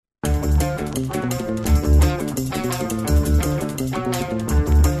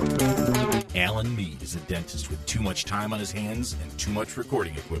Alan Mead is a dentist with too much time on his hands and too much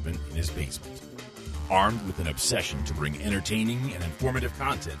recording equipment in his basement. Armed with an obsession to bring entertaining and informative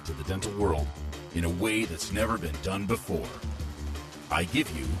content to the dental world in a way that's never been done before, I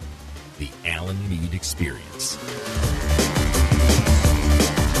give you the Alan Mead Experience.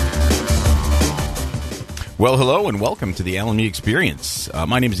 Well, hello and welcome to the Alan Mead Experience.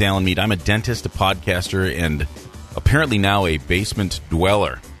 My name is Alan Mead. I'm a dentist, a podcaster, and apparently now a basement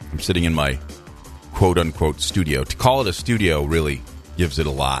dweller. I'm sitting in my quote-unquote studio. To call it a studio really gives it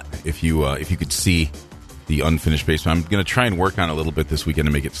a lot. If you could see the unfinished basement, I'm going to try and work on it a little bit this weekend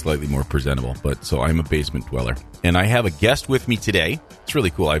to make it slightly more presentable. But so I'm a basement dweller, and I have a guest with me today. It's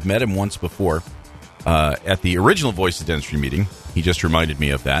really cool. I've met him once before at the original Voices of Dentistry meeting. He just reminded me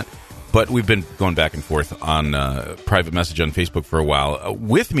of that. But we've been going back and forth on private message on Facebook for a while.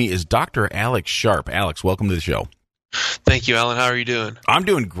 With me is Dr. Alex Sharp. Alex, welcome to the show. Thank you, Alan. How are you doing? I'm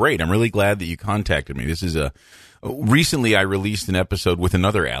doing great. I'm really glad that you contacted me. This is recently I released an episode with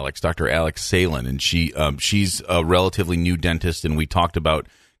another Alex, Dr. Alex Salin, and she's a relatively new dentist, and we talked about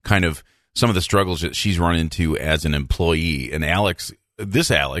kind of some of the struggles that she's run into as an employee. And Alex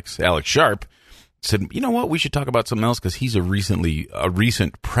Sharp, said, you know what, we should talk about something else because he's a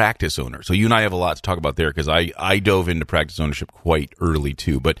recent practice owner. So you and I have a lot to talk about there because I dove into practice ownership quite early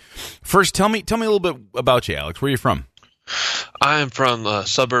too. But first, tell me a little bit about you, Alex. Where are you from? I'm from the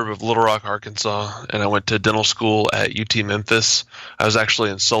suburb of Little Rock, Arkansas, and I went to dental school at UT Memphis. I was actually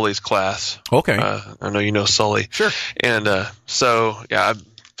in Sully's class. Okay. I know you know Sully. Sure. And I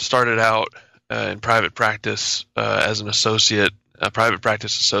started out in private practice as an associate. A private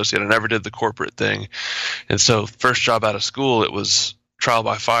practice associate. I never did the corporate thing. And so first job out of school, it was trial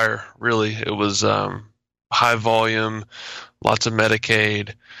by fire, really. It was high volume, lots of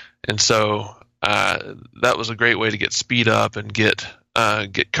Medicaid. And so that was a great way to get speed up and get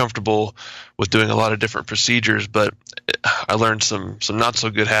comfortable with doing a lot of different procedures. But I learned some not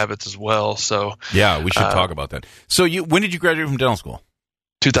so good habits as well. So yeah, we should talk about that. So when did you graduate from dental school?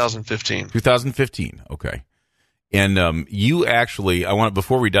 2015. 2015. Okay. And you actually,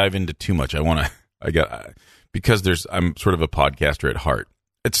 before we dive into too much, because I'm sort of a podcaster at heart.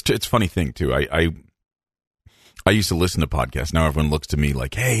 It's a funny thing too. I used to listen to podcasts. Now everyone looks to me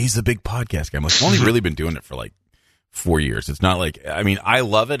like, hey, he's a big podcast guy. I'm like, I've only really been doing it for like 4 years. It's not like, I mean, I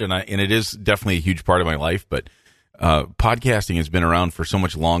love it and it is definitely a huge part of my life, but podcasting has been around for so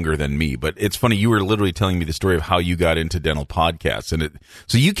much longer than me. But it's funny, you were literally telling me the story of how you got into dental podcasts, and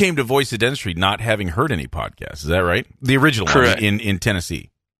so you came to Voice of Dentistry not having heard any podcasts. Is that right? The original one in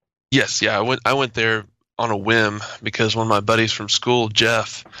Tennessee. Yes, yeah. I went there on a whim because one of my buddies from school,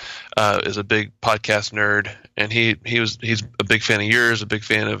 Jeff, is a big podcast nerd, and he's a big fan of yours, a big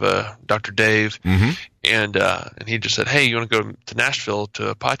fan of Dr. Dave, and he just said, "Hey, you want to go to Nashville to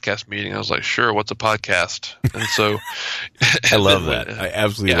a podcast meeting?" I was like, "Sure, what's a podcast?" And so I love that. I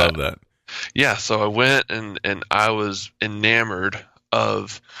absolutely love that. Yeah, so I went and I was enamored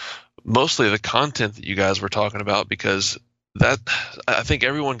of mostly the content that you guys were talking about because I think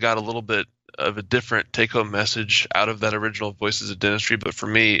everyone got a little bit of a different take-home message out of that original Voices of Dentistry, but for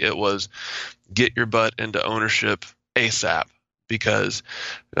me it was get your butt into ownership ASAP because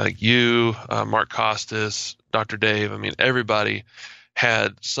like you, Mark Costas, Dr. Dave, I mean everybody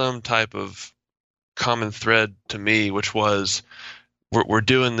had some type of common thread to me, which was we're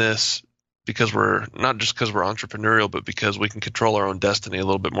doing this because we're not just because we're entrepreneurial, but because we can control our own destiny a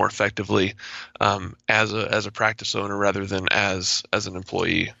little bit more effectively as a practice owner rather than as an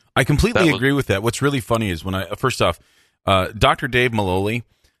employee. I completely agree with that. What's really funny is first off, Dr. Dave Maloli,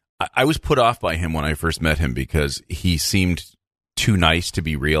 I was put off by him when I first met him because he seemed too nice to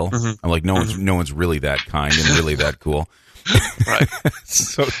be real. I'm like, no one's really that kind and really that cool. Right.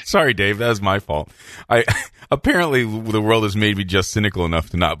 So sorry, Dave. That was my fault. Apparently the world has made me just cynical enough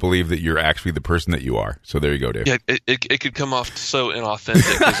to not believe that you're actually the person that you are. So there you go, Dave. Yeah, it could come off so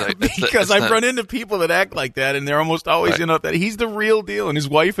inauthentic because I've run into people that act like that, and they're almost always that he's the real deal, and his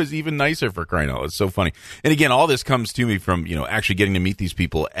wife is even nicer, for crying out loud. It's so funny. And again, all this comes to me from actually getting to meet these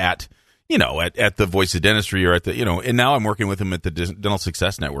people at the Voice of Dentistry or at the, and now I'm working with him at the Dental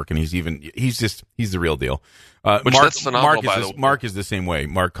Success Network, and he's the real deal. That's phenomenal, Mark is the same way.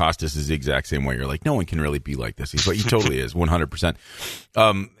 Mark Costas is the exact same way. You're like, no one can really be like this. He totally is, 100%.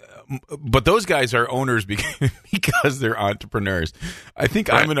 But those guys are owners because they're entrepreneurs. I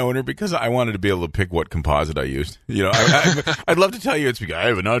think I'm an owner because I wanted to be able to pick what composite I used. I'd love to tell you it's because I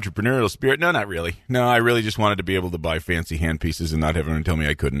have an entrepreneurial spirit. No, not really. No, I really just wanted to be able to buy fancy hand pieces and not have anyone tell me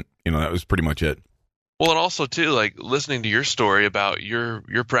I couldn't. That was pretty much it. Well, and also too, like listening to your story about your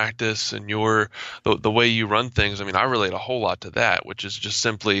practice and the way you run things. I mean, I relate a whole lot to that, which is just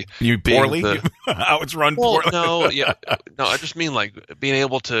simply You being poorly? How it's run well, poorly? no, yeah, no. I just mean like being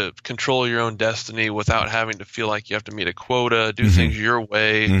able to control your own destiny without having to feel like you have to meet a quota, do things your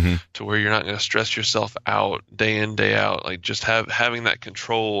way, to where you're not going to stress yourself out day in, day out. Like just having that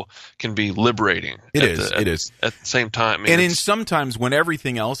control can be liberating. It is. At the same time. I mean, And in sometimes when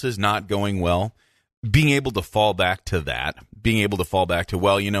everything else is not going well, being able to fall back to that, being able to fall back to,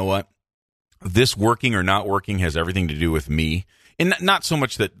 well, you know what? This working or not working has everything to do with me. And not so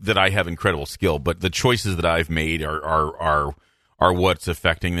much that I have incredible skill, but the choices that I've made are what's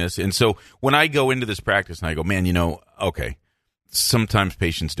affecting this. And so when I go into this practice and I go, man, okay, sometimes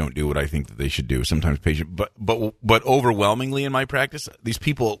patients don't do what I think that they should do. Sometimes but overwhelmingly in my practice, these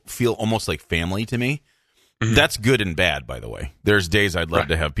people feel almost like family to me. Mm-hmm. That's good and bad, by the way. There's days I'd love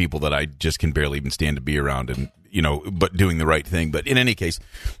to have people that I just can barely even stand to be around and, but doing the right thing. But in any case,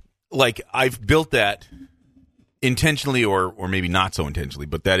 like I've built that intentionally or maybe not so intentionally,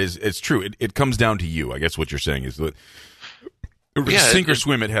 but it's true. It comes down to you. I guess what you're saying is that sink or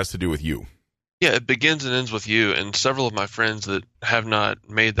swim, it has to do with you. Yeah, it begins and ends with you. And several of my friends that have not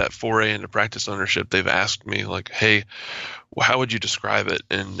made that foray into practice ownership, they've asked me like, hey, how would you describe it?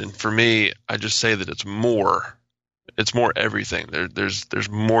 And for me, I just say that it's more everything. There's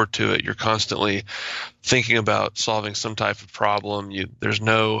more to it. You're constantly thinking about solving some type of problem.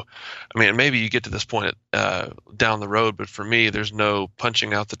 Maybe you get to this point down the road, but for me, there's no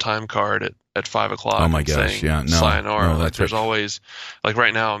punching out the time card at 5 o'clock. Oh my gosh, yeah, no, sayonara. No, that's there's always, like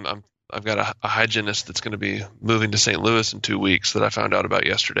right now, I've got a hygienist that's going to be moving to St. Louis in 2 weeks that I found out about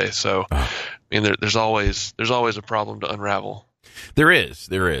yesterday. So, there's always a problem to unravel. There is,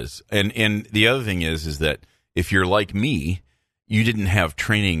 and the other thing is that if you're like me, you didn't have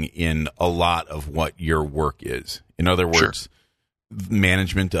training in a lot of what your work is. In other words,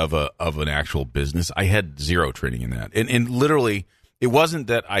 management of an actual business. I had zero training in that, and literally, it wasn't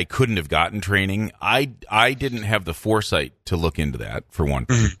that I couldn't have gotten training. I didn't have the foresight to look into that, for one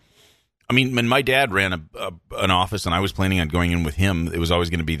thing. Mm-hmm. I mean, when my dad ran an office and I was planning on going in with him, it was always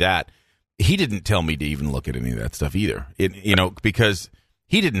going to be that. He didn't tell me to even look at any of that stuff either. Because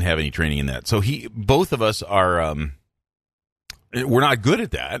he didn't have any training in that. So both of us are, we're not good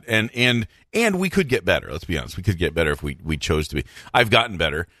at that. And we could get better. Let's be honest. We could get better if we chose to be. I've gotten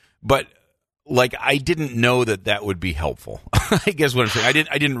better, but like I didn't know that would be helpful. I guess what I'm saying.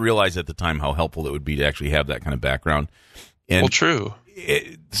 I didn't realize at the time how helpful it would be to actually have that kind of background. And well, true.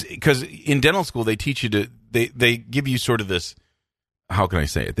 Because in dental school, they teach you they give you sort of this, how can I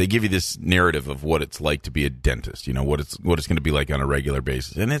say it? They give you this narrative of what it's like to be a dentist, what it's going to be like on a regular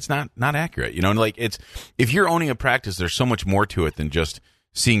basis. And it's not accurate, like if you're owning a practice, there's so much more to it than just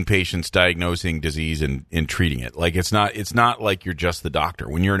seeing patients, diagnosing disease and treating it. Like it's not like you're just the doctor.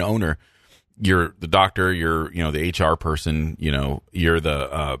 When you're an owner, you're the doctor, you're, the HR person, you're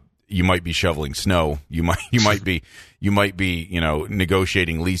the, you might be shoveling snow. You might be,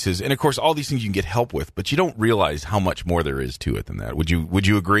 negotiating leases. And of course, all these things you can get help with, but you don't realize how much more there is to it than that. Would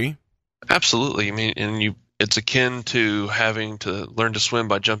you agree? Absolutely. I mean, it's akin to having to learn to swim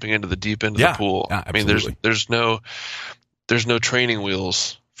by jumping into the deep end of the pool. Yeah, I mean, there's no training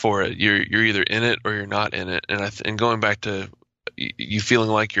wheels for it. You're either in it or you're not in it. And going back to you feeling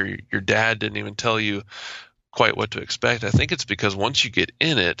like your dad didn't even tell you quite what to expect, I think it's because once you get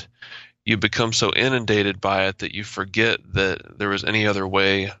in it, you become so inundated by it that you forget that there was any other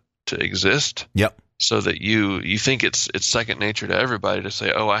way to exist. Yep. So that you think it's second nature to everybody to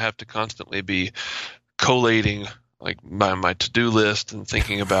say, oh, I have to constantly be collating like my to-do list and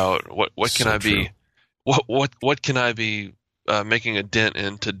thinking about what can I be, what can I be making a dent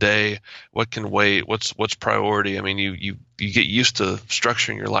in today? What can wait? What's priority? I mean, you get used to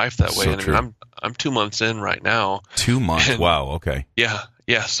structuring your life that way. So and I'm 2 months in right now. 2 months. And, wow. Okay. Yeah.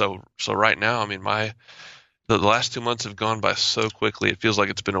 So right now, I mean, the last 2 months have gone by so quickly. It feels like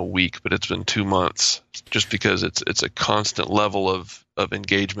it's been a week, but it's been 2 months just because it's a constant level of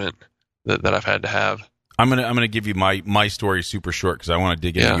engagement that I've had to have. I'm gonna give you my story super short because I want to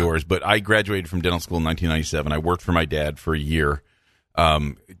dig into yours. But I graduated from dental school in 1997. I worked for my dad for a year.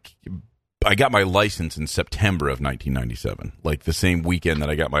 I got my license in September of 1997. Like the same weekend that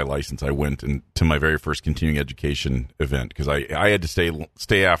I got my license, I went to my very first continuing education event because I had to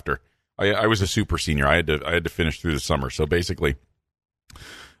stay after. I was a super senior. I had to finish through the summer. So basically,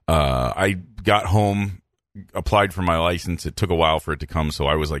 I got home, applied for my license. It took a while for it to come, so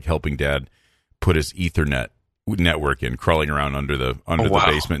I was like helping Dad put his Ethernet. network in, crawling around under the wow.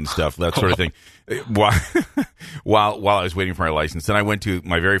 basement and stuff, that sort of thing. While I was waiting for my license, then I went to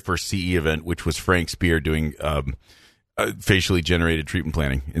my very first CE event, which was Frank Spear doing facially generated treatment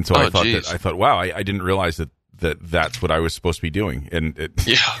planning, and so I thought, wow, I didn't realize that's what I was supposed to be doing, and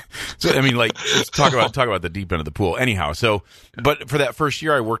yeah. So I mean, like, let's talk about the deep end of the pool. Anyhow, so but for that first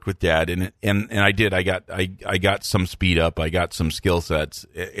year, I worked with Dad, and I did. I got some speed up, I got some skill sets,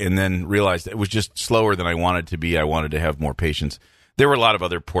 and then realized it was just slower than I wanted to be. I wanted to have more patience. There were a lot of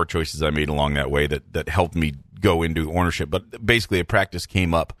other poor choices I made along that way that helped me go into ownership. But basically, a practice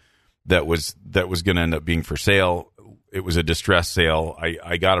came up that was going to end up being for sale. It was a distress sale.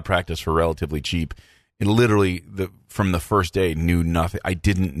 I got a practice for relatively cheap. And literally, from the first day, knew nothing. I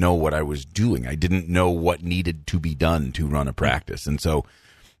didn't know what I was doing. I didn't know what needed to be done to run a practice. And so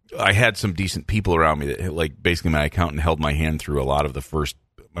I had some decent people around me that, like, basically my accountant held my hand through a lot of the first.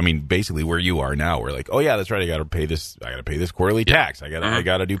 I mean, basically where you are now, we're like, oh yeah, that's right. I got to pay this quarterly tax. I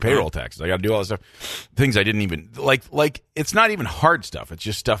got to do payroll taxes. I got to do all this stuff. Things I didn't even like. It's not even hard stuff. It's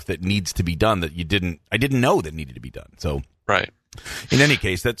just stuff that needs to be done that I didn't know that needed to be done. So right. In any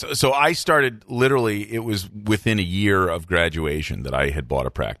case, so I started literally. It was within a year of graduation that I had bought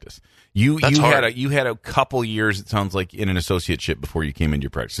a practice. You had a couple years. It sounds like in an associateship before you came into your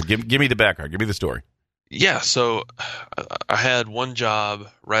practice. So give me the background. Give me the story. Yeah, so I had one job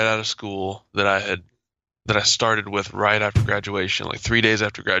right out of school that I started with right after graduation. Like 3 days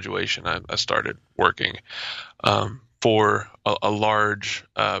after graduation, I started working for a large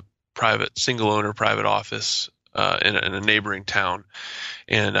private single owner private office in a neighboring town,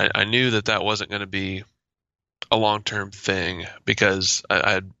 and I knew that wasn't going to be a long-term thing because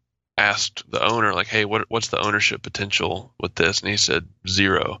I had asked the owner, like, hey, what's the ownership potential with this? And he said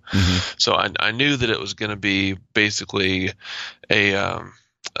 0. Mm-hmm. So I knew that it was going to be basically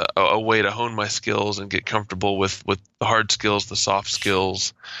a way to hone my skills and get comfortable with the hard skills, the soft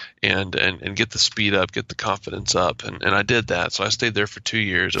skills, and get the speed up, get the confidence up. And I did that. So I stayed there for 2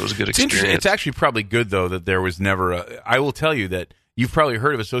 years. It was a good experience. It's actually probably good, though, that there was never I will tell you that you've probably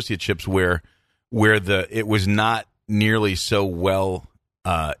heard of associateships where it was not nearly so well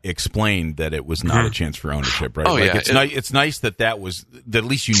explained that it was not a chance for ownership, right? Oh, like yeah. It's nice that at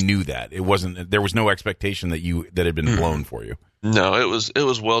least you knew that it wasn't. There was no expectation that had been blown for you. No, it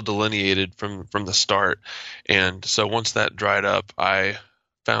was well delineated from the start, and so once that dried up, I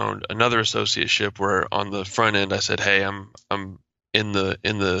found another associateship where on the front end I said, hey, I'm in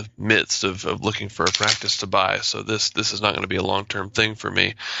the midst of looking for a practice to buy, so this is not going to be a long-term thing for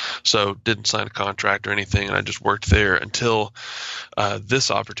me. So didn't sign a contract or anything, and I just worked there until this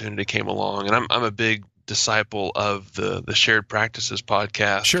opportunity came along. And I'm a big disciple of the Shared Practices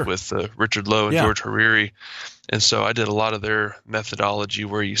podcast. Sure. With Richard Lowe and George Hariri. And so I did a lot of their methodology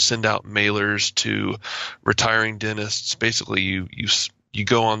where you send out mailers to retiring dentists. Basically, you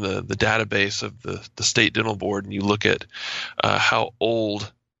go on the database of the state dental board and you look at how old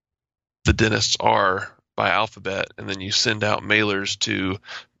the dentists are by alphabet, and then you send out mailers to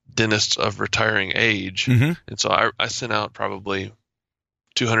dentists of retiring age. Mm-hmm. And so I sent out probably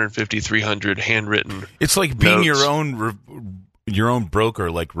 250, 300 handwritten. It's like being your own broker,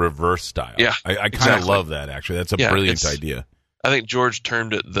 like reverse style. Yeah, I kind of love that, actually. That's a brilliant idea. I think George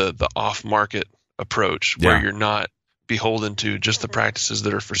termed it the off-market approach, where you're not beholden to just the practices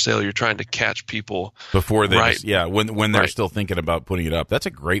that are for sale. You're trying to catch people before they when they're still thinking about putting it up. That's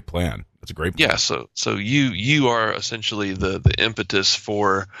a great plan. Yeah, so you are essentially the impetus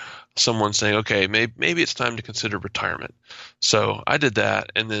for someone saying, okay, maybe it's time to consider retirement. So I did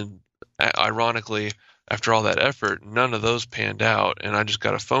that, and then ironically, after all that effort, none of those panned out, and I just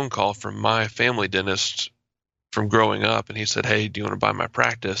got a phone call from my family dentist from growing up, and he said, hey, do you want to buy my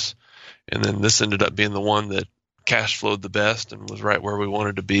practice? And then this ended up being the one that cash flowed the best and was right where we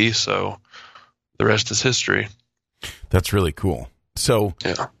wanted to be, so the rest is history. That's really cool. So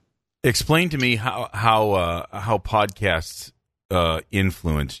explain to me how podcasts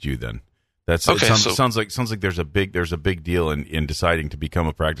influenced you then. Sounds like there's a big deal in deciding to become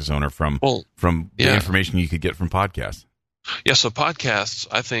a practice owner from the information you could get from podcasts. Yeah, so podcasts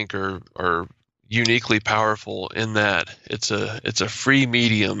I think are uniquely powerful in that it's a free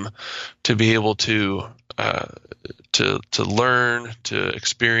medium to be able to learn, to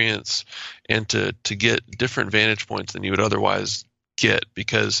experience, and to get different vantage points than you would otherwise get,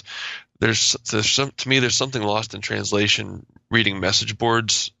 because there's something lost in translation reading message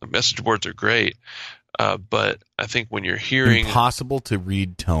boards. Message boards are great, but I think when you're hearing impossible to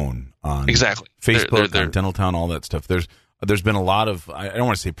read tone on Facebook, on Dental Town, all that stuff. There's been a lot of, I don't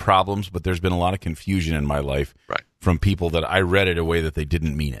want to say problems, but there's been a lot of confusion in my life from people that I read it a way that they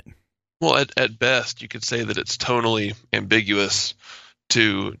didn't mean it. Well, at best, you could say that it's tonally ambiguous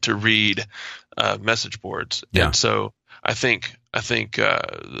to read message boards. Yeah. And so I think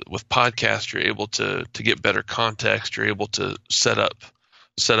with podcasts, you're able to get better context. You're able to set up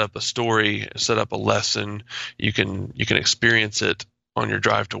a story, set up a lesson. You can experience it on your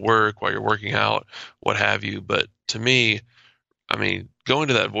drive to work, while you're working out, what have you. But to me, I mean, going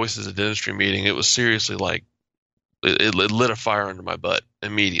to that Voices of Dentistry meeting, it was seriously like it lit a fire under my butt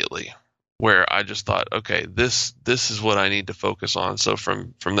immediately, where I just thought, okay, this is what I need to focus on. So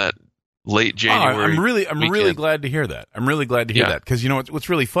from that late January, I'm really glad to hear that. I'm really glad to hear that, because you know what's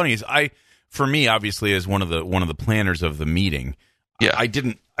really funny is for me, obviously, as one of the planners of the meeting, I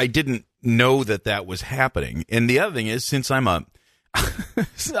didn't know that was happening. And the other thing is, since I'm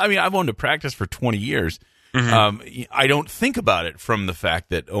I've owned a practice for 20 years. Mm-hmm. I don't think about it from the fact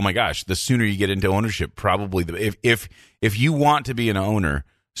that, oh my gosh, the sooner you get into ownership, probably if you want to be an owner,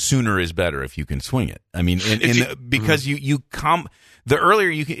 sooner is better if you can swing it. I mean, because the earlier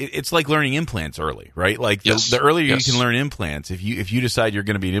you can, it's like learning implants early, right? Like the earlier you can learn implants, if you decide you're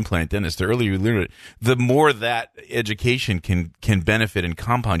going to be an implant dentist, the earlier you learn it, the more that education can benefit and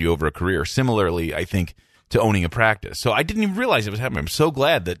compound you over a career. Similarly, I think, to owning a practice. So I didn't even realize it was happening. I'm so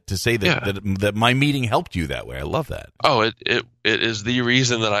glad that my meeting helped you that way. I love that. Oh, it is the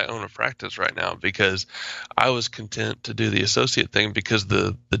reason that I own a practice right now, because I was content to do the associate thing, because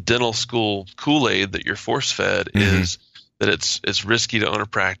the dental school Kool-Aid that you're force-fed is that it's risky to own a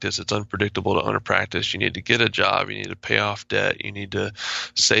practice. It's unpredictable to own a practice. You need to get a job. You need to pay off debt. You need to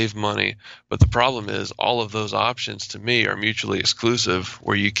save money. But the problem is, all of those options to me are mutually exclusive,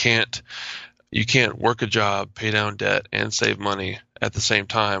 where you can't work a job, pay down debt, and save money at the same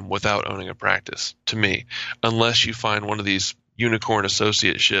time without owning a practice, to me, unless you find one of these unicorn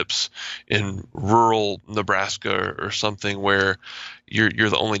associateships in rural Nebraska or something, where you're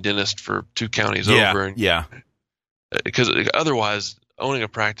the only dentist for 2 counties over. And, because otherwise, owning a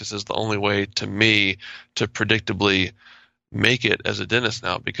practice is the only way, to me, to predictably make it as a dentist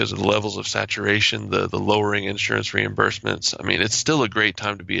now, because of the levels of saturation, the lowering insurance reimbursements. I mean, it's still a great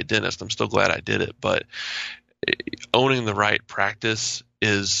time to be a dentist. I'm still glad I did it, but owning the right practice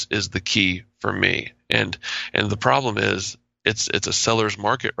is the key for me. And the problem is, it's a seller's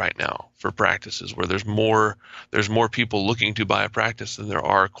market right now for practices, where there's more people looking to buy a practice than there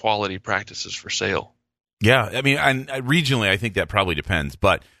are quality practices for sale. Yeah, I mean, and regionally, I think that probably depends,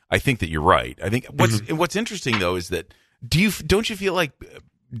 but I think that you're right. I think what's interesting though is that, don't you feel like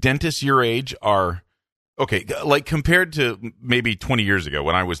dentists your age are okay, like compared to maybe 20 years ago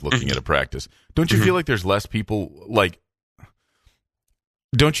when I was looking at a practice? Don't you feel like there's less people, like,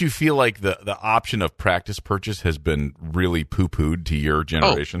 don't you feel like the option of practice purchase has been really poo-pooed to your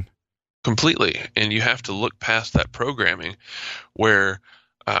generation? Oh, completely. And you have to look past that programming, where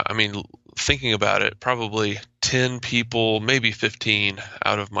I mean, thinking about it, probably 10 people, maybe 15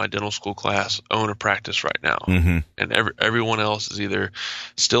 out of my dental school class own a practice right now. And everyone else is either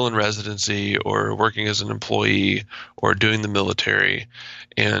still in residency or working as an employee or doing the military.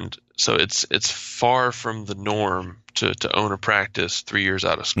 And so it's far from the norm to own a practice 3 years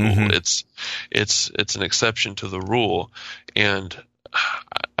out of school. It's an exception to the rule. And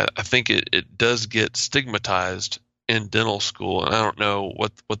I think it does get stigmatized in dental school, and I don't know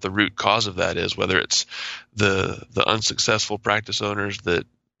what the root cause of that is, whether it's the unsuccessful practice owners that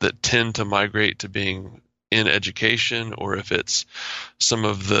tend to migrate to being in education, or if it's some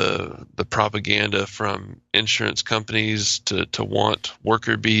of the propaganda from insurance companies to want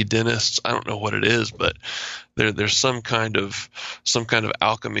worker bee dentists. I don't know what it is, but there's some kind of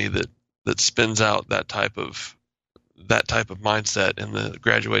alchemy that spins out that type of mindset in the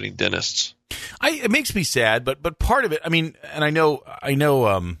graduating dentists. It makes me sad, but part of it, I mean, and I know,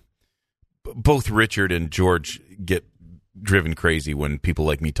 both Richard and George get driven crazy when people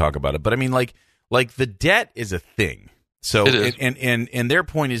like me talk about it. But I mean, like the debt is a thing. So, and their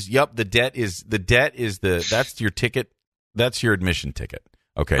point is, yep, the debt is that's your ticket, that's your admission ticket.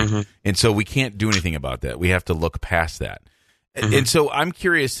 Okay, and so we can't do anything about that. We have to look past that. And so I'm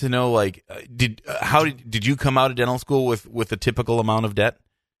curious to know, like, did you come out of dental school with a typical amount of debt?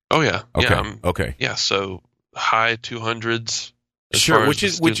 Oh yeah. Okay. Okay. Yeah. So high 200s. Sure. Which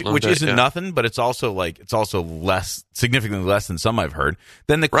isn't nothing, but it's also less, significantly less than some I've heard.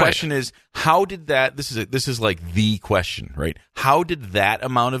 Then the question is, how did that? This is like the question, right? How did that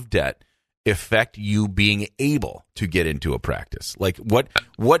amount of debt affect you being able to get into a practice? Like what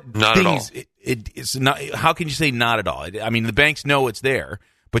not things? At all. It's not. How can you say not at all? I mean, the banks know it's there,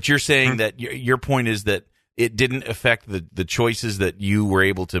 but you're saying that your point is that it didn't affect the choices that you were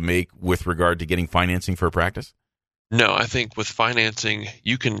able to make with regard to getting financing for a practice? No, I think with financing,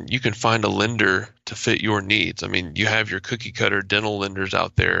 you can find a lender to fit your needs. I mean, you have your cookie cutter dental lenders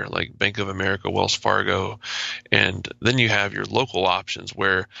out there like Bank of America, Wells Fargo, and then you have your local options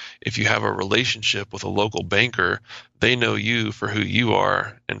where if you have a relationship with a local banker, they know you for who you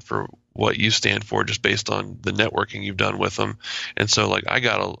are and for what you stand for just based on the networking you've done with them. And so like I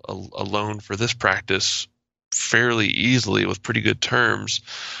got a loan for this practice fairly easily with pretty good terms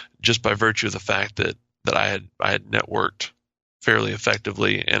just by virtue of the fact that I had networked fairly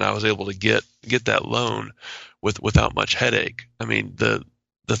effectively, and I was able to get that loan without much headache. I mean, the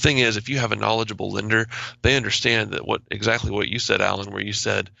thing is, if you have a knowledgeable lender, they understand that exactly what you said, Alan, where you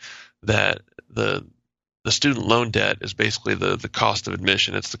said that the student loan debt is basically the cost of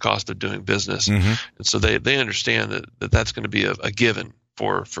admission. It's the cost of doing business. Mm-hmm. And so they understand that's going to be a given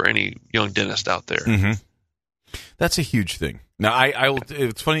for any young dentist out there. Mm-hmm. That's a huge thing. Now,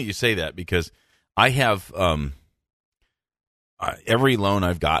 it's funny that you say that because I have every loan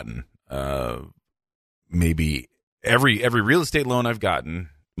I've gotten, maybe every real estate loan I've gotten,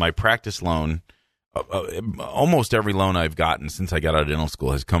 my practice loan, almost every loan I've gotten since I got out of dental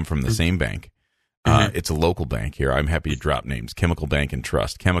school has come from the same bank. It's a local bank here. I'm happy to drop names. Chemical Bank and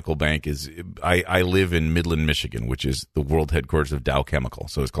Trust. Chemical Bank is, I live in Midland, Michigan, which is the world headquarters of Dow Chemical.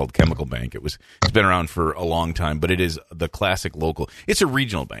 So it's called Chemical Bank. It's been around for a long time, but it is the classic local. It's a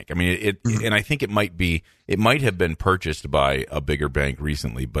regional bank. I mean, and I think it might have been purchased by a bigger bank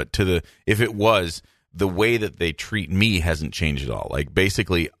recently, but if it was, the way that they treat me hasn't changed at all. Like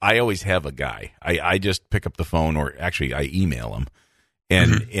basically, I always have a guy. I just pick up the phone, or actually I email him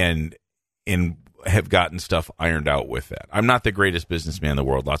and have gotten stuff ironed out with that. I'm not the greatest businessman in the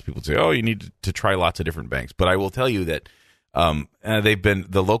world. Lots of people say, "Oh, you need to try lots of different banks." But I will tell you that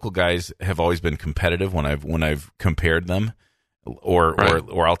the local guys have always been competitive when I've compared them, or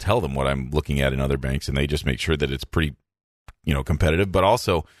I'll tell them what I'm looking at in other banks, and they just make sure that it's pretty, competitive. But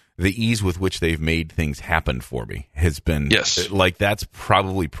also the ease with which they've made things happen for me has been like that's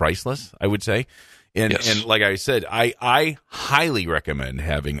probably priceless, I would say. And like I said, I highly recommend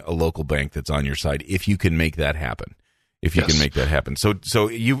having a local bank that's on your side if you can make that happen. Can make that happen. So are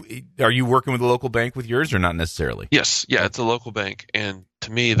you working with a local bank with yours or not necessarily? Yes. Yeah, it's a local bank. And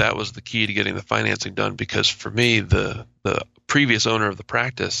to me, that was the key to getting the financing done, because for me, the previous owner of the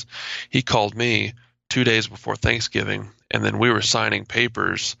practice, he called me 2 days before Thanksgiving, and then we were signing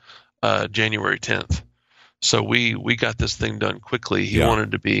papers January 10th. So we got this thing done quickly. He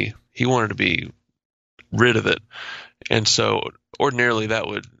wanted to be rid of it. And so ordinarily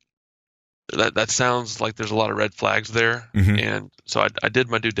that sounds like there's a lot of red flags there. Mm-hmm. And so I did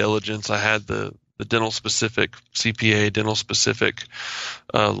my due diligence. I had the dental specific CPA, dental specific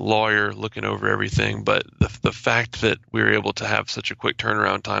lawyer looking over everything. But the fact that we were able to have such a quick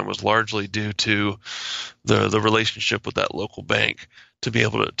turnaround time was largely due to the relationship with that local bank to be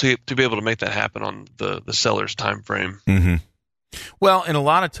able to make that happen on the seller's time frame. Mm-hmm. Well, and a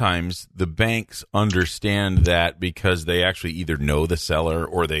lot of times the banks understand that because they actually either know the seller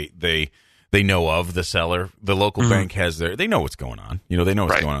or they know of the seller. The local bank they know what's going on. They know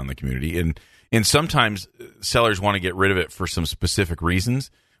what's going on in the community. And sometimes sellers want to get rid of it for some specific reasons,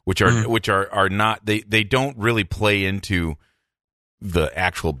 which are not, they don't really play into the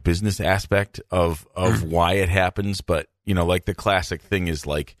actual business aspect of why it happens. But, like the classic thing is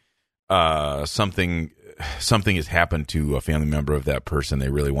like something has happened to a family member of that person. They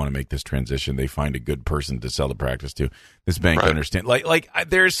really want to make this transition. They find a good person to sell the practice to. This bank understands. Like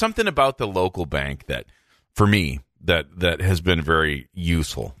there's something about the local bank that, for me, that has been very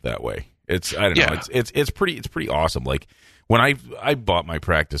useful that way. It's pretty awesome. Like when I bought my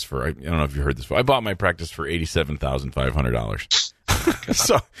practice for, I don't know if you heard this, but I bought my practice for $87,500.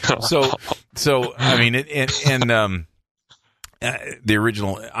 So I mean, the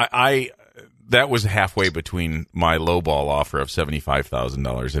original that was halfway between my lowball offer of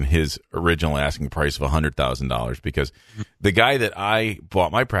 $75,000 and his original asking price of $100,000, because the guy that I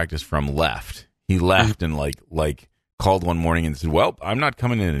bought my practice from left. He left and like called one morning and said, "Well, I'm not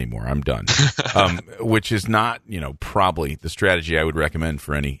coming in anymore. I'm done," which is not probably the strategy I would recommend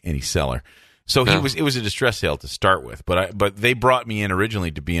for any seller. So it was a distress sale to start with, but they brought me in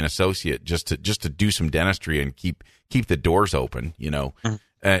originally to be an associate just to do some dentistry and keep the doors open,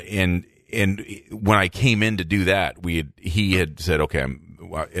 And when I came in to do that, he had said, "Okay,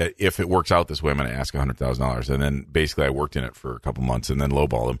 if it works out this way, I'm going to ask $100,000." And then basically I worked in it for a couple months and then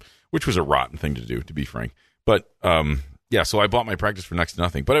lowballed him, which was a rotten thing to do, to be frank. But so I bought my practice for next to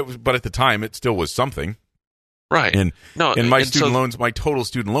nothing. But at the time, it still was something, right? And my total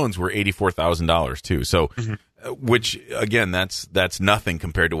student loans were $84,000 too. So which again, that's nothing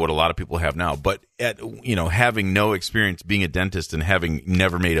compared to what a lot of people have now. But having no experience being a dentist and having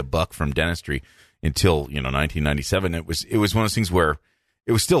never made a buck from dentistry until 1997, it was one of those things where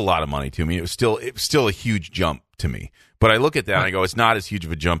it was still a lot of money to me. It was still a huge jump to me. But I look at that and I go, it's not as huge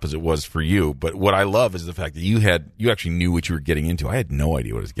of a jump as it was for you. But what I love is the fact that you actually knew what you were getting into. I had no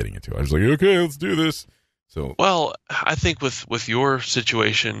idea what I was getting into. I was like, okay, let's do this. So, well, I think with your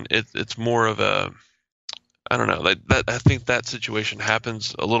situation, it's more of a, I don't know, that I think that situation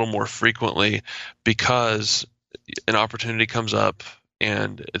happens a little more frequently because an opportunity comes up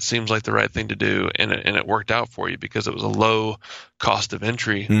and it seems like the right thing to do, and it worked out for you because it was a low cost of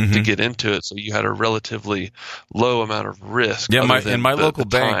entry to get into it, so you had a relatively low amount of risk. Yeah, my local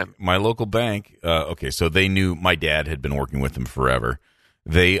bank. Okay, so they knew my dad had been working with them forever.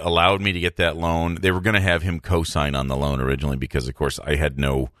 They allowed me to get that loan. They were going to have him co-sign on the loan originally because, of course, I had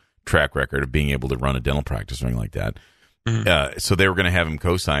no track record of being able to run a dental practice or anything like that. So they were going to have him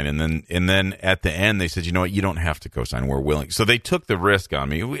co-sign, and then at the end they said, you know what, you don't have to co-sign. We're willing. So they took the risk on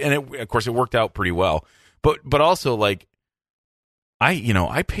me, and of course it worked out pretty well. But also, like,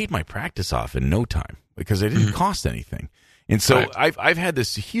 I paid my practice off in no time because it didn't cost anything, and so right. I've had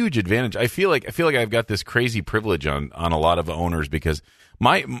this huge advantage. I feel like I've got this crazy privilege on a lot of owners because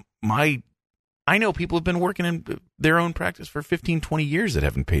I know people have been working in their own practice for 15, 20 years that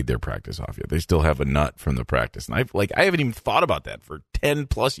haven't paid their practice off yet. They still have a nut from the practice. And I haven't even thought about that for 10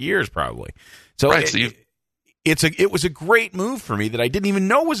 plus years probably. So, right, it was a great move for me that I didn't even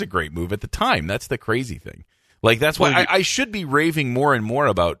know was a great move at the time. That's the crazy thing. Like, that's why I should be raving more and more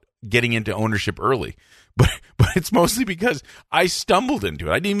about getting into ownership early. But it's mostly because I stumbled into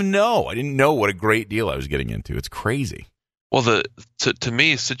it. I didn't even know. I didn't know what a great deal I was getting into. It's crazy. Well, to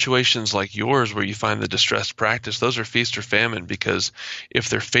me, situations like yours where you find the distressed practice, those are feast or famine, because if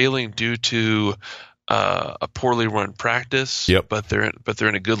they're failing due to a poorly run practice, but they're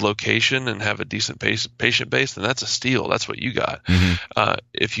in a good location and have a decent patient base, then that's a steal. That's what you got.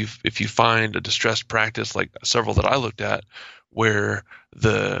 If you find a distressed practice like several that I looked at, where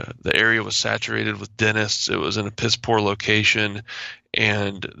the area was saturated with dentists, it was in a piss poor location,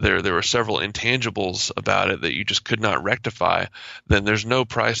 and there were several intangibles about it that you just could not rectify, then there's no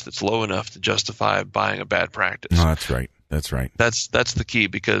price that's low enough to justify buying a bad practice. No, that's right. That's right. That's the key,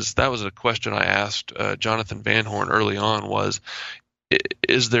 because that was a question I asked Jonathan Van Horn early on was,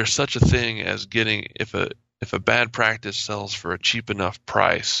 is there such a thing as getting, if a bad practice sells for a cheap enough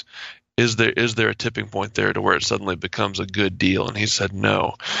price, is there a tipping point there to where it suddenly becomes a good deal? And he said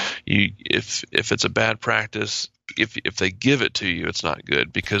no. If it's a bad practice, if they give it to you, it's not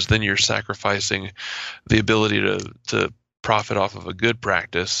good, because then you're sacrificing the ability to profit off of a good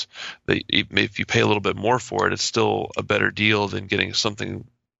practice. That if you pay a little bit more for it, it's still a better deal than getting something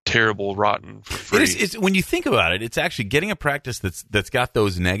terrible, rotten for free. It's, when you think about it, it's actually getting a practice that's got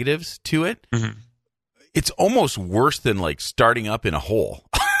those negatives to it. It's almost worse than like starting up in a hole.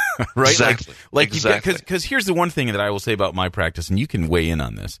 Right? Exactly. Exactly. Because here's the one thing that I will say about my practice, and you can weigh in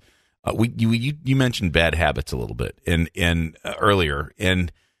on this. You mentioned bad habits a little bit and earlier,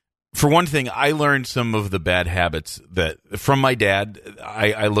 and for one thing, I learned some of the bad habits that from my dad.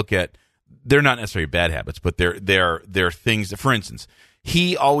 I look at, they're not necessarily bad habits, but they're things that, for instance,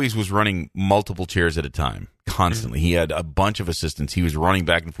 he always was running multiple chairs at a time, constantly. He had a bunch of assistants. He was running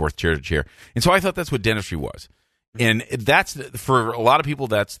back and forth chair to chair, and so I thought that's what dentistry was. And that's, for a lot of people,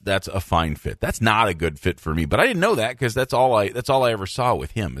 that's a fine fit. That's not a good fit for me, but I didn't know that because that's all I ever saw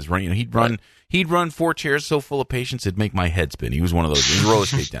with him is running. He'd run 4 chairs so full of patients it'd make my head spin. He was one of those. He was a roller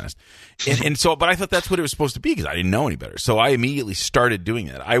skate dentist, and so. But I thought that's what it was supposed to be because I didn't know any better. So I immediately started doing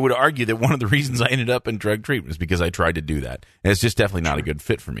that. I would argue that one of the reasons I ended up in drug treatment is because I tried to do that, and it's just definitely not a good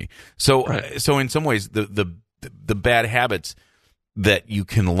fit for me. So so in some ways, the bad habits that you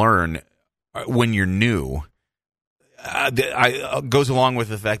can learn when you're new. Goes along with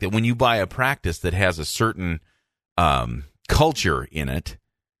the fact that when you buy a practice that has a certain culture in it,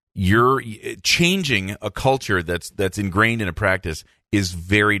 you're changing a culture that's ingrained in a practice is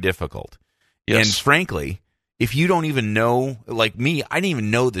very difficult. Yes. And frankly, if you don't even know, like me, I didn't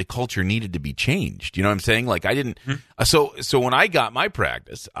even know the culture needed to be changed. You know what I'm saying? Like I didn't. So when I got my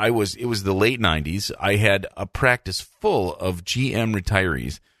practice, it was the late 90s. I had a practice full of GM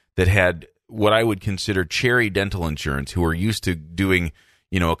retirees that had what I would consider cherry dental insurance, who are used to doing,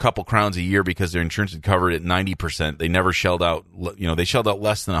 a couple crowns a year because their insurance had covered it 90%. They never shelled out, they shelled out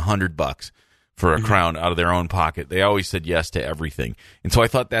less than $100 for a crown out of their own pocket. They always said yes to everything. And so I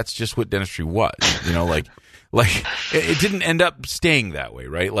thought that's just what dentistry was, Like it didn't end up staying that way,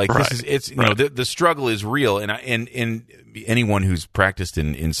 right? Like Right. this is it's you know the struggle is real, and anyone who's practiced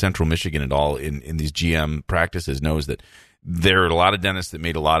in Central Michigan at all in these GM practices knows that there are a lot of dentists that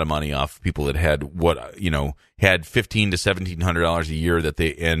made a lot of money off people that had had $1,500 to $1,700 a year that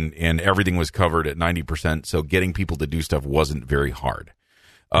they and everything was covered at 90%. So getting people to do stuff wasn't very hard.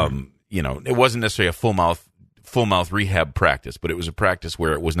 It wasn't necessarily a full mouth rehab practice, but it was a practice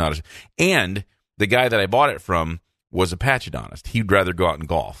where it was not. And the guy that I bought it from was a patchodontist. He'd rather go out and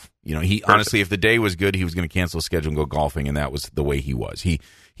golf. Honestly, if the day was good, he was going to cancel his schedule and go golfing, and that was the way he was.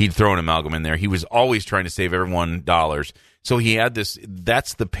 He'd throw an amalgam in there. He was always trying to save everyone dollars. So he had this.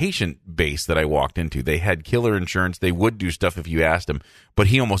 That's the patient base that I walked into. They had killer insurance. They would do stuff if you asked them, but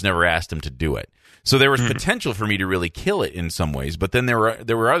he almost never asked them to do it. So there was potential for me to really kill it in some ways. But then there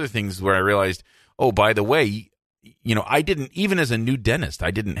were other things where I realized, oh, by the way, I didn't, even as a new dentist,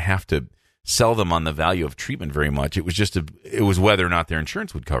 I didn't have to sell them on the value of treatment very much. It was just it was whether or not their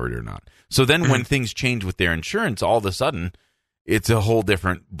insurance would cover it or not. So then when things change with their insurance, all of a sudden it's a whole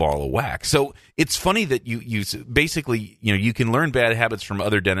different ball of wax. So it's funny that you basically, you can learn bad habits from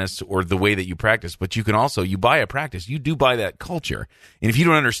other dentists or the way that you practice, but you can also, you buy a practice, you do buy that culture. And if you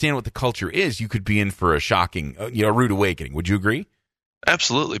don't understand what the culture is, you could be in for a shocking, a rude awakening. Would you agree?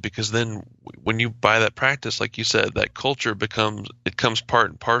 Absolutely, because then when you buy that practice, like you said, that culture comes part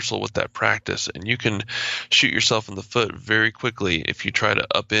and parcel with that practice, and you can shoot yourself in the foot very quickly if you try to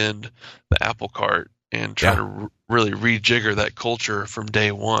upend the apple cart and try to really rejigger that culture from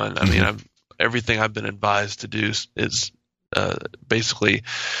day one. I mean, everything I've been advised to do is basically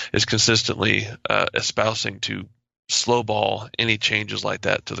consistently espousing to slowball any changes like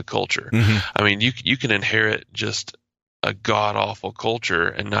that to the culture. I mean, you can inherit just a god awful culture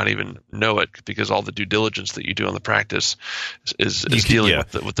and not even know it, because all the due diligence that you do on the practice is dealing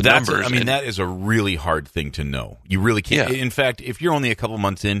with the numbers. That is a really hard thing to know. You really can't. Yeah. In fact, if you're only a couple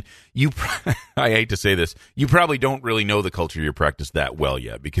months in, I hate to say this, you probably don't really know the culture of your practice that well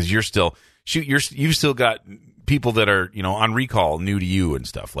yet, because you've still got people that are on recall new to you and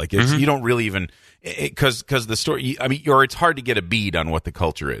stuff like it. You don't really even because the story. Or it's hard to get a bead on what the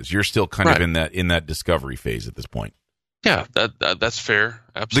culture is. You're still kind of in that discovery phase at this point. Yeah, that's fair.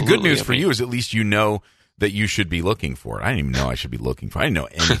 Absolutely. The good news for you is at least you know that you should be looking for it. I didn't even know I should be looking for it. I didn't know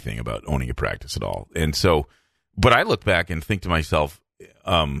anything about owning a practice at all. And so, but I look back and think to myself,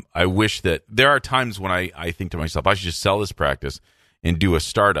 I wish that there are times when I think to myself, I should just sell this practice and do a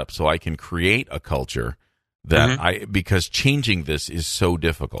startup so I can create a culture that because changing this is so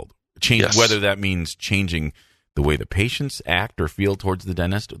difficult. Whether that means changing the way the patients act or feel towards the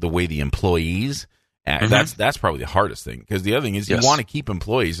dentist, the way the employees that's probably the hardest thing, because the other thing is you want to keep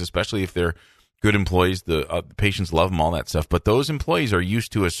employees, especially if they're good employees. The patients love them, all that stuff. But those employees are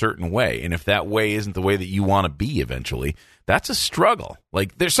used to a certain way, and if that way isn't the way that you want to be, eventually, that's a struggle.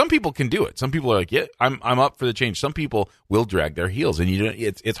 Like there's some people can do it. Some people are like, yeah, I'm up for the change. Some people will drag their heels, and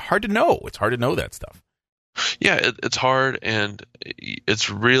it's hard to know. It's hard to know that stuff. Yeah, it's hard, and it's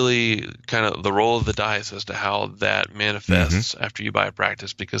really kind of the roll of the dice as to how that manifests after you buy a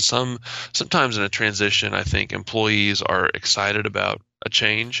practice, because sometimes in a transition, I think employees are excited about a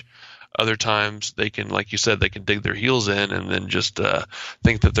change. Other times they can, like you said, they can dig their heels in and then just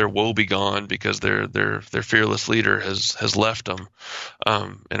think that their woe be gone because their fearless leader has left them.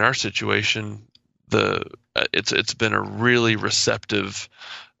 In our situation, it's been a really receptive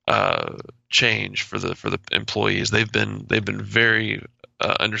change for the employees. They've been very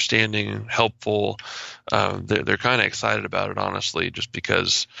understanding, helpful. They're kind of excited about it, honestly, just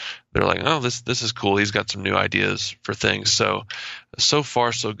because they're like, oh, this is cool. He's got some new ideas for things. So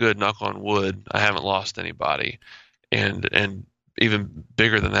far so good. Knock on wood. I haven't lost anybody, and even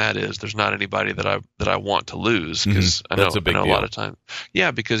bigger than that is there's not anybody that I want to lose, because I know a lot of time.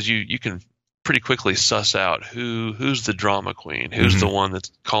 Yeah, because you can pretty quickly suss out who's the drama queen, who's the one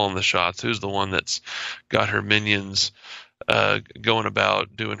that's calling the shots, who's the one that's got her minions going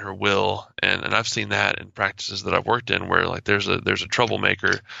about doing her will, and I've seen that in practices that I've worked in, where like there's a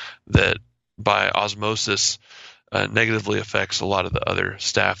troublemaker that by osmosis negatively affects a lot of the other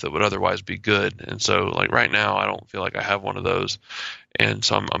staff that would otherwise be good. And so like right now I don't feel like I have one of those, and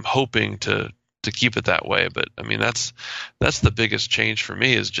so I'm hoping to keep it that way. But I mean, that's the biggest change for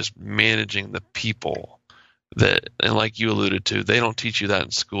me, is just managing the people that, and like you alluded to, they don't teach you that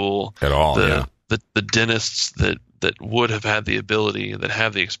in school at all. The dentists that would have had the ability, that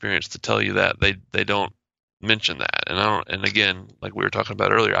have the experience to tell you that, they don't mention that. And again, like we were talking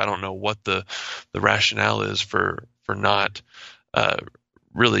about earlier, I don't know what the rationale is for not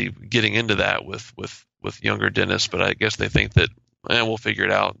really getting into that with younger dentists, but I guess they think that we'll figure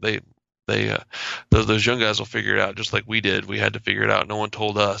it out. They Those young guys will figure it out just like we did. We had to figure it out. No one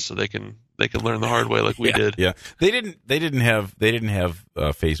told us, so they can learn the hard way like we did. Yeah, they didn't have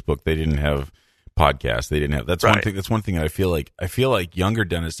Facebook. They didn't have podcasts. They didn't have. That's one thing. That's one thing I feel like younger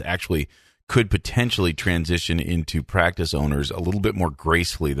dentists actually could potentially transition into practice owners a little bit more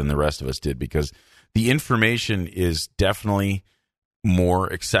gracefully than the rest of us did, because the information is definitely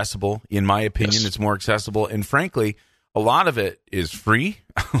more accessible. In my opinion, Yes. It's more accessible, and frankly, a lot of it is free.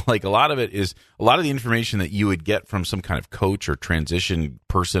 Like a lot of the information that you would get from some kind of coach or transition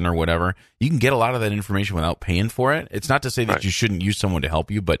person or whatever. You can get a lot of that information without paying for it. It's not to say that you shouldn't use someone to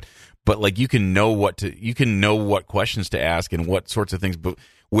help you, but like you can know what questions to ask and what sorts of things, but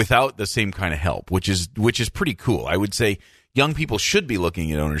without the same kind of help, which is pretty cool. I would say young people should be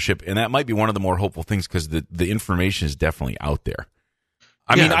looking at ownership, and that might be one of the more hopeful things, because the information is definitely out there.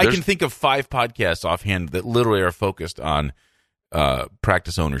 I mean, I can think of 5 podcasts offhand that literally are focused on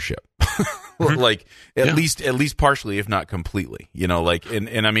practice ownership, like at least partially, if not completely.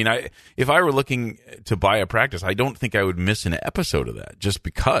 And I mean, if I were looking to buy a practice, I don't think I would miss an episode of that, just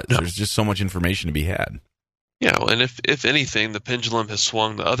because there's just so much information to be had. Yeah, and if anything, the pendulum has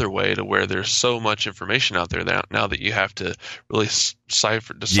swung the other way to where there's so much information out there now that you have to really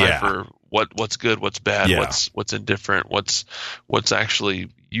decipher what's good, what's bad, what's indifferent, what's actually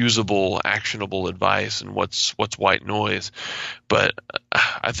usable, actionable advice, and what's white noise. But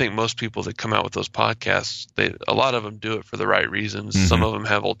I think most people that come out with those podcasts, a lot of them do it for the right reasons. Mm-hmm. Some of them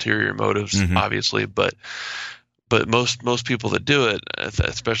have ulterior motives, obviously, but most people that do it,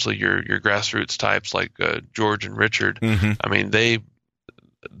 especially your grassroots types like George and Richard, I mean, they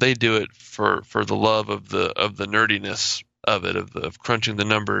do it for the love of the nerdiness of it, of crunching the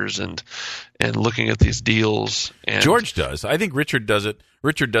numbers and looking at these deals. And George does. I think Richard does it.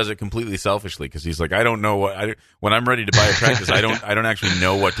 Richard does it completely selfishly, because he's like, I don't know when I'm ready to buy a practice, I don't actually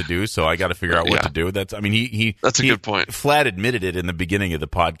know what to do, so I got to figure out what to do. That's a good point. Flat admitted it in the beginning of the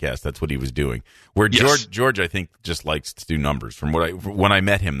podcast. That's what he was doing. Where George, I think, just likes to do numbers. From when I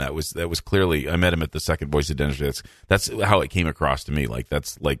met him, that was clearly, I met him at the second Voice of Dentistry. That's how it came across to me.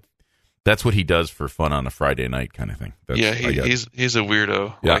 That's what he does for fun on a Friday night kind of thing. He's a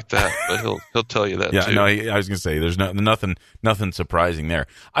weirdo like that, but he'll tell you that too. No, I was going to say there's nothing surprising there.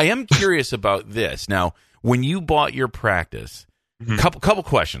 I am curious about this. Now, when you bought your practice, couple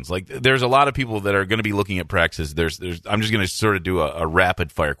questions. Like, there's a lot of people that are going to be looking at practices. I'm just going to sort of do a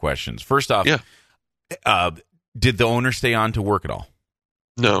rapid fire questions. First off, did the owner stay on to work at all?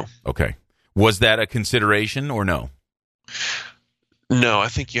 No. Okay. Was that a consideration or no? No, I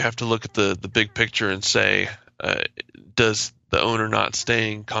think you have to look at the big picture and say, does the owner not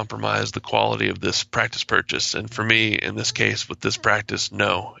staying compromise the quality of this practice purchase? And for me, in this case, with this practice,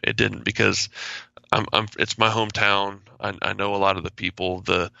 no, it didn't, because it's my hometown. I know a lot of the people.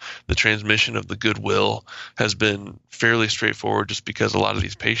 The transmission of the goodwill has been fairly straightforward, just because a lot of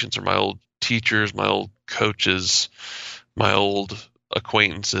these patients are my old teachers, my old coaches, my old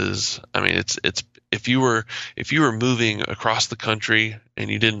acquaintances. I mean, it's if you were moving across the country and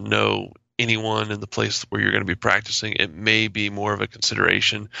you didn't know anyone in the place where you're going to be practicing, it may be more of a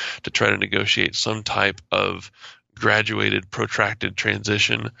consideration to try to negotiate some type of graduated, protracted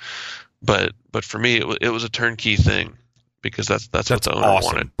transition. But for me, it was a turnkey thing, because that's what the owner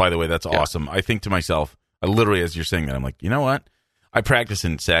wanted. By the way, that's awesome. I think to myself, I literally, as you're saying that, I'm like, you know what? I practice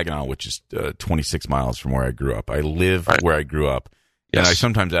in Saginaw, which is 26 miles from where I grew up. I live where I grew up. Yes. And I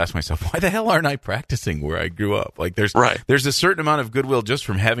sometimes ask myself, why the hell aren't I practicing where I grew up? Like, there's a certain amount of goodwill just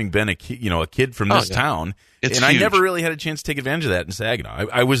from having been a kid from this town, and huge. I never really had a chance to take advantage of that in Saginaw.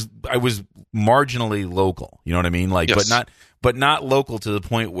 I was marginally local, you know what I mean? Like, but not local to the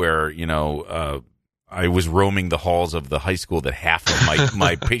point where I was roaming the halls of the high school that half of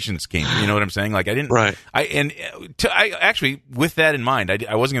my patients came. You know what I'm saying? Like, I didn't. Right. I actually, with that in mind,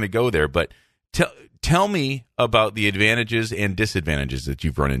 I wasn't going to go there, but Tell me about the advantages and disadvantages that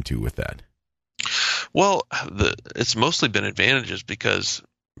you've run into with that. Well, it's mostly been advantages, because,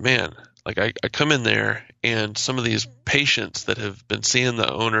 man, like I come in there, and some of these patients that have been seeing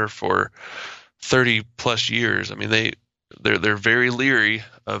the owner for 30 plus years, I mean, they're very leery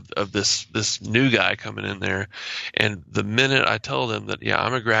of this new guy coming in there. And the minute I tell them that,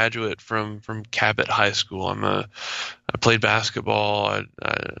 I'm a graduate from Cabot High School, I played basketball,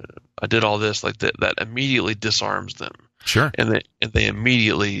 I did all this, like that immediately disarms them. Sure. And they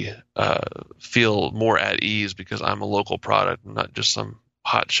immediately feel more at ease, because I'm a local product, not just some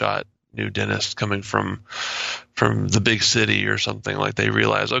hotshot new dentist coming from the big city or something. Like, they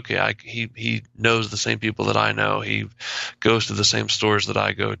realize, okay, he knows the same people that I know. He goes to the same stores that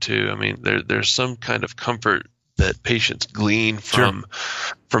I go to. I mean, there's some kind of comfort that patients glean from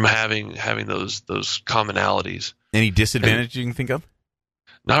having those commonalities. Any disadvantage you can think of?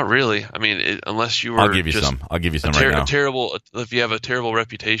 Not really. I mean, unless you were. I'll give you some right now. If you have a terrible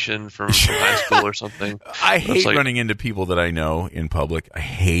reputation from high school or something. I hate running into people that I know in public. I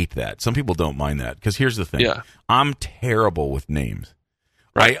hate that. Some people don't mind that because here's the thing. Yeah. I'm terrible with names.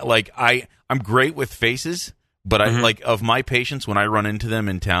 Right. I'm great with faces, but I like of my patients when I run into them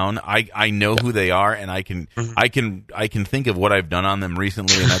in town, I know who they are and I can think of what I've done on them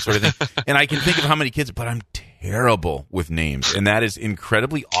recently and that sort of thing. And I can think of how many kids, but I'm terrible with names, and that is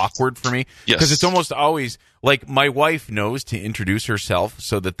incredibly awkward for me because it's almost always like my wife knows to introduce herself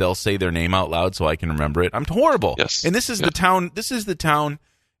so that they'll say their name out loud so I can remember it. I'm horrible. Yes. And this is the town,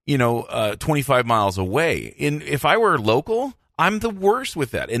 25 miles away. And if I were local, I'm the worst with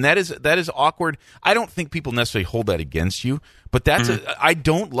that. And that is awkward. I don't think people necessarily hold that against you, but I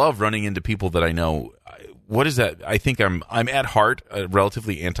don't love running into people that I know. What is that? I think I'm at heart a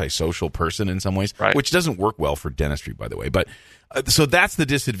relatively antisocial person in some ways, right. Which doesn't work well for dentistry, by the way. But so that's the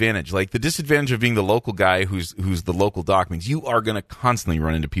disadvantage. Like the disadvantage of being the local guy who's the local doc means you are going to constantly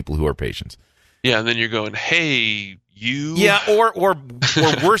run into people who are patients. Yeah, and then you're going, hey, you. Yeah, or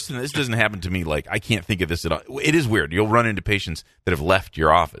worse than this doesn't happen to me. Like I can't think of this at all. It is weird. You'll run into patients that have left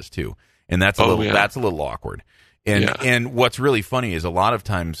your office too, and that's a little awkward. And what's really funny is a lot of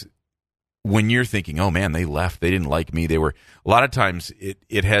times, when you're thinking, oh man, they left, they didn't like me, a lot of times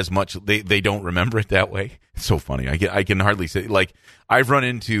it has much, they don't remember it that way. It's so funny. I can hardly say, like, I've run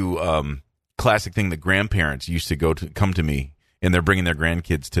into classic thing that grandparents used to come to me and they're bringing their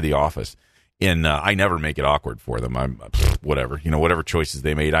grandkids to the office. And I never make it awkward for them. I'm whatever, whatever choices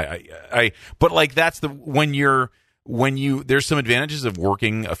they made. But like that's when there's some advantages of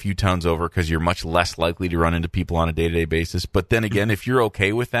working a few towns over because you're much less likely to run into people on a day-to-day basis. But then again, if you're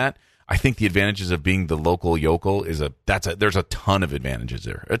okay with that, I think the advantages of being the local yokel there's a ton of advantages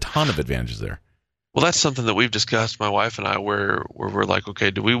there. Well, that's something that we've discussed, my wife and I, where we're like,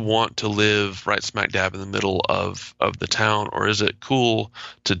 okay, do we want to live right smack dab in the middle of the town, or is it cool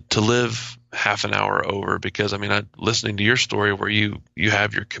to live half an hour over? Because I mean, listening to your story where you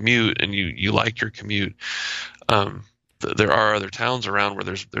have your commute and you like your commute, there are other towns around where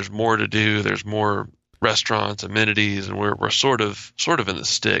there's more to do, there's more restaurants, amenities, and we're sort of in the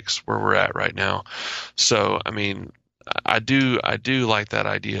sticks where we're at right now. So I mean, I do like that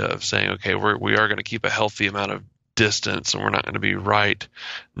idea of saying, okay, we are going to keep a healthy amount of distance, and we're not going to be right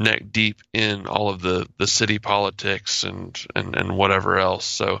neck deep in all of the city politics and whatever else.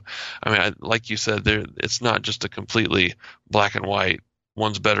 So I mean, like you said, it's not just a completely black and white,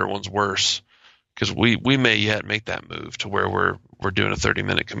 one's better, one's worse. Because we may yet make that move to where we're doing a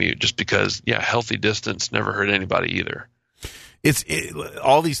 30-minute commute just because, healthy distance never hurt anybody either.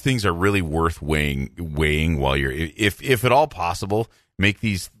 All these things are really worth weighing while you're, if at all possible, make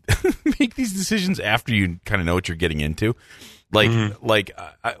these decisions after you kind of know what you're getting into.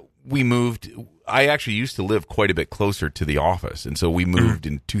 We moved. I actually used to live quite a bit closer to the office, and so we moved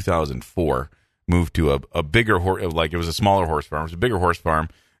in 2004. Moved to a bigger it was a smaller horse farm. It was a bigger horse farm.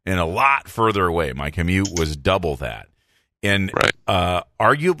 And a lot further away. My commute was double that. And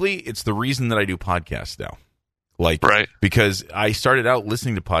arguably, it's the reason that I do podcasts now. Because I started out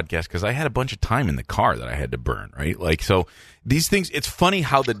listening to podcasts because I had a bunch of time in the car that I had to burn, right? Like, so these things, it's funny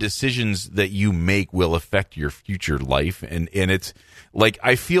how the decisions that you make will affect your future life. And it's like,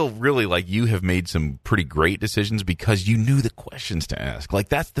 I feel really like you have made some pretty great decisions because you knew the questions to ask. Like,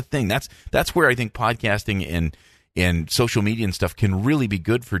 that's the thing. That's where I think podcasting and social media and stuff can really be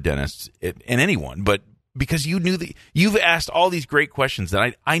good for dentists and anyone, but because you've asked all these great questions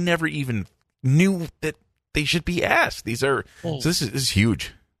that I never even knew that they should be asked. So this is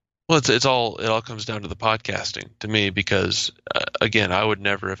huge. Well, it all comes down to the podcasting to me because again, I would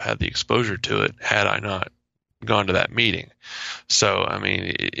never have had the exposure to it had I not gone to that meeting. So I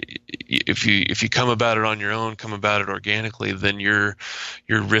mean, if you come about it on your own, come about it organically, then you're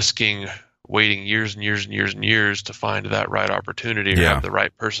risking waiting years and years and years and years to find that right opportunity or have the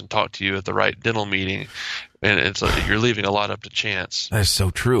right person talk to you at the right dental meeting. And it's like you're leaving a lot up to chance. That is so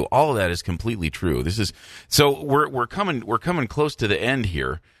true. All of that is completely true. We're coming close to the end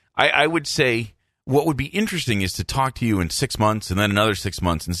here. I would say what would be interesting is to talk to you in 6 months and then another 6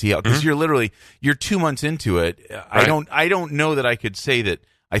 months and see how, because you're 2 months into it. Right. I don't know that I could say that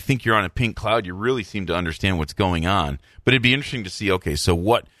I think you're on a pink cloud. You really seem to understand what's going on, but it'd be interesting to see, okay, so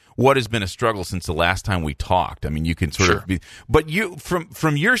what has been a struggle since the last time we talked? I mean, you can sort of be, but you,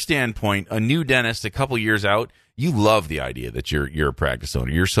 from your standpoint, a new dentist a couple years out, you love the idea that you're a practice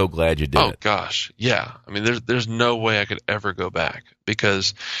owner. You're so glad you did it. Oh gosh, yeah. I mean, there's no way I could ever go back,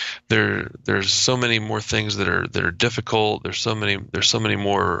 because there's so many more things that are difficult. There's so many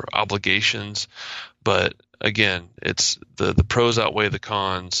more obligations, but again, it's the pros outweigh the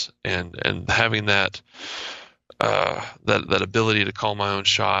cons, and having that ability to call my own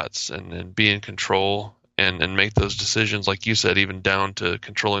shots and be in control and make those decisions, like you said, even down to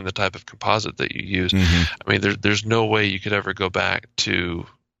controlling the type of composite that you use. Mm-hmm. I mean, there's no way you could ever go back to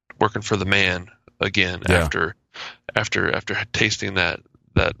working for the man again after tasting that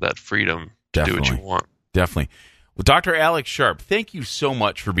freedom to do what you want. Definitely. Well, Dr. Alex Sharp, thank you so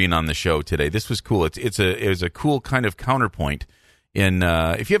much for being on the show today. This was cool. It was a cool kind of counterpoint. And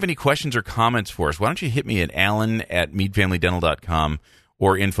if you have any questions or comments for us, why don't you hit me at alan@meadfamilydental.com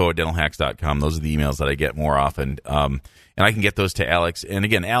or info@dentalhacks.com. Those are the emails that I get more often. And I can get those to Alex. And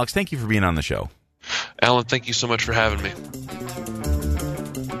again, Alex, thank you for being on the show. Alan, thank you so much for having me.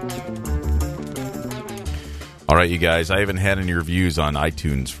 All right, you guys, I haven't had any reviews on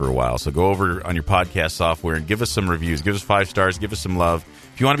iTunes for a while, so go over on your podcast software and give us some reviews. Give us 5 stars. Give us some love.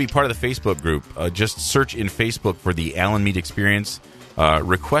 If you want to be part of the Facebook group, just search in Facebook for the Alan Mead Experience.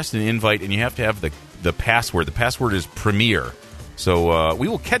 Request an invite, and you have to have the password. The password is Premier. So we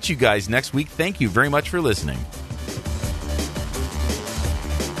will catch you guys next week. Thank you very much for listening.